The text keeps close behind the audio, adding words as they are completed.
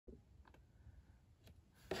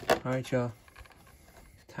Alright, y'all.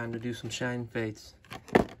 Time to do some Shining Fates.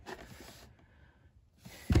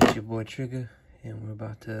 It's your boy Trigger, and we're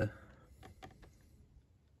about to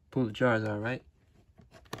pull the jars out, right?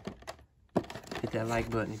 Hit that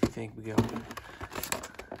like button if you think we go.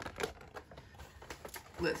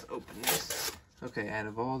 Let's open this. Okay, out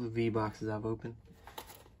of all the V boxes I've opened,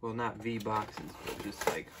 well, not V boxes, but just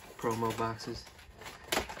like promo boxes,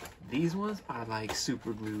 these ones are like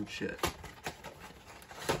super glued shut.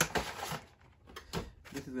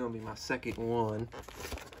 This is gonna be my second one,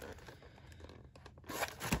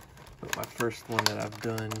 but my first one that I've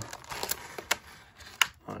done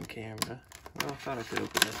on camera. Well, I thought I could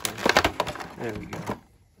open this one. There we go.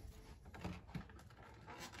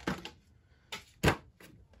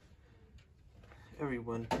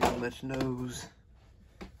 Everyone pretty much knows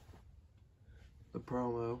the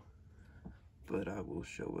promo, but I will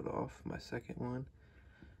show it off. My second one.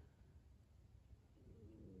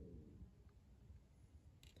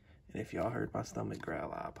 And if y'all heard my stomach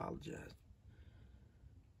growl, I apologize.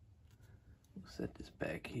 We'll set this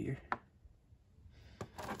back here.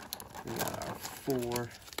 We got our 4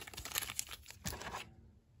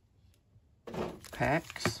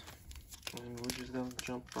 packs. And we're just gonna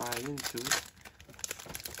jump right into it.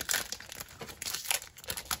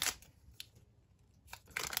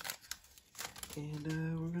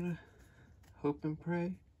 And we're gonna hope and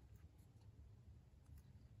pray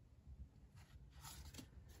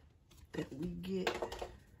that we get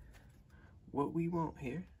what we want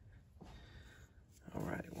here. All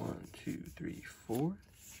right, 1, 2, 3, 4.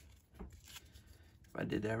 If I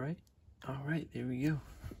did that right. All right, there we go.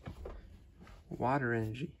 Water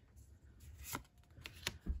Energy,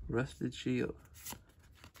 Rusted Shield,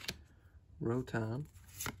 Rotom,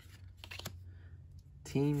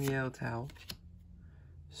 Team Yell Towel,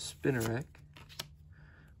 Spinnerack,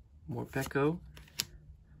 Morpeko,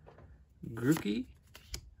 Grookey.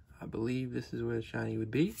 I believe this is where the shiny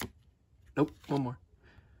would be. Nope, one more.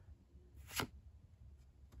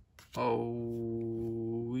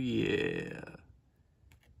 Oh, yeah.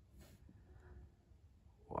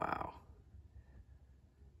 Wow.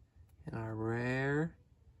 And our rare,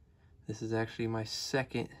 this is actually my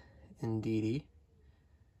second Indeedee,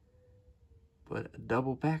 but a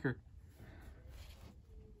double packer.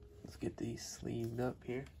 Let's get these sleeved up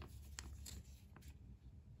here.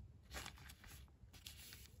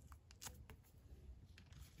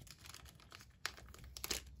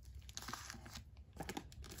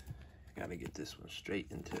 Gotta get this one straight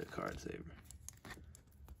into the card saver.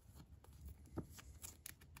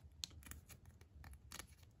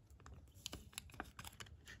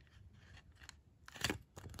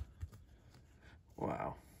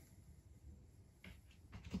 Wow.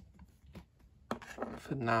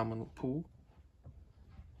 Phenomenal pull.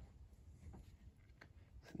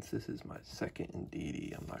 Since this is my second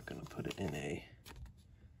Indeedee, I'm not gonna put it in a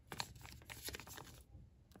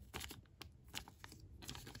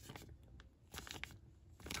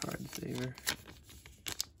card saver.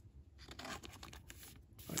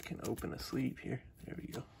 I can open a sleeve here. There we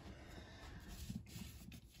go.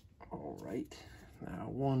 All right, now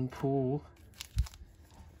one pull.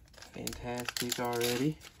 Fantastic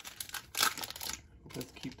already.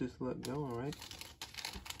 Let's keep this luck going, right?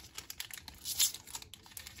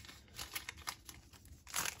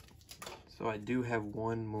 So I do have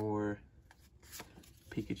one more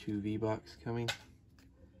Pikachu V box coming.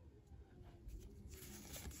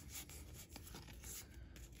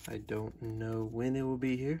 I don't know when it will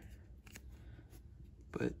be here,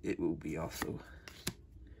 but it will be also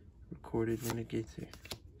recorded when it gets here.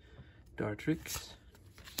 Dartrix,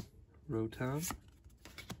 Rotom,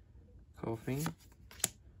 Coughing,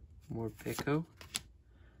 Morpeko,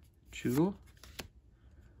 Choodle,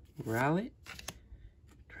 Rowlet,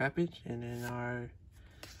 Trapinch, and then our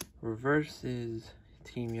reverse is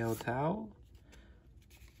Team Yell Towel.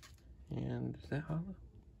 And is that hollow?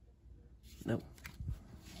 Nope.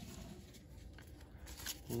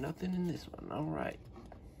 Nothing in this one. All right.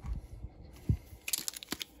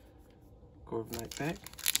 Corviknight pack.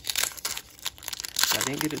 I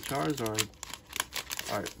didn't get a Charizard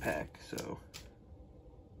art pack, so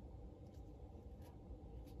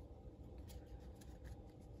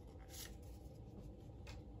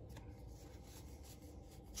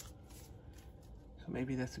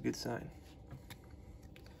maybe that's a good sign.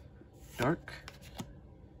 Dark,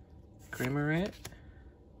 Cramorant,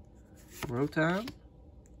 Rotom,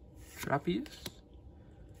 Tropius,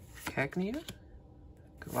 Cacnea,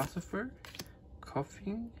 Gossifleur,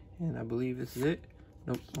 Coughing, and I believe this is it.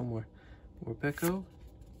 Nope, one more. Morpeko.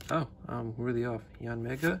 Oh, I'm really off.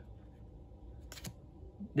 Yanmega.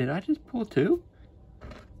 Did I just pull 2?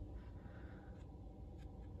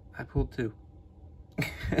 I pulled 2.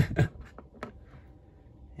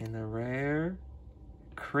 And a rare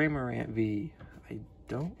Cramorant V. I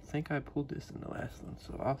don't think I pulled this in the last one,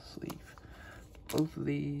 so I'll sleeve both of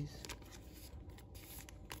these.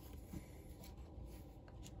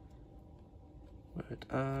 But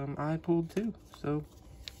I pulled 2, so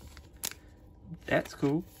that's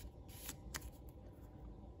cool.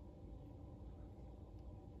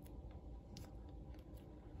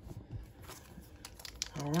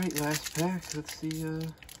 Alright, last pack. Let's see,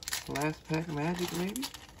 last pack magic maybe?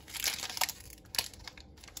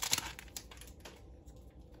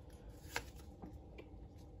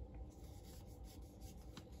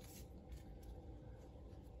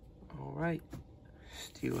 Alright.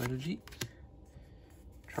 Steel Energy.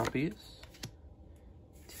 Tropius.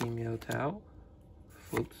 Team Yotao.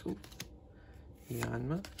 Floatzel.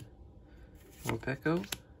 Yanma. Morpeko.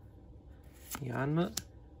 Yanma.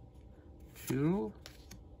 Jewel.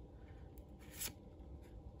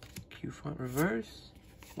 Q-Front Reverse.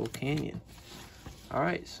 Volcanion.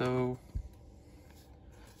 Alright, so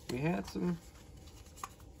we had some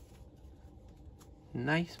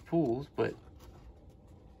nice pulls, but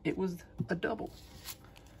it was a double.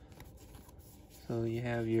 So you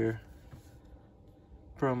have your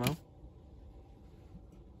promo,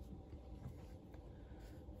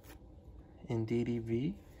 Indeedee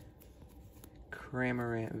V,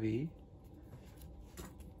 Cramorant V,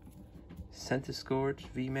 Centiskorch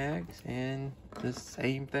VMAX, and the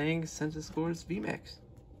same thing, Centiskorch VMAX.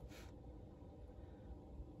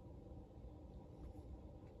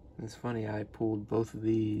 It's funny, I pulled both of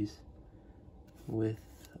these with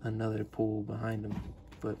another pull behind them,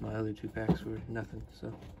 but my other 2 packs were nothing,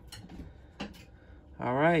 so.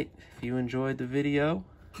 Alright, if you enjoyed the video,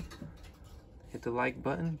 hit the like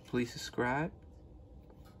button, please subscribe,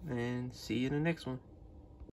 and see you in the next one.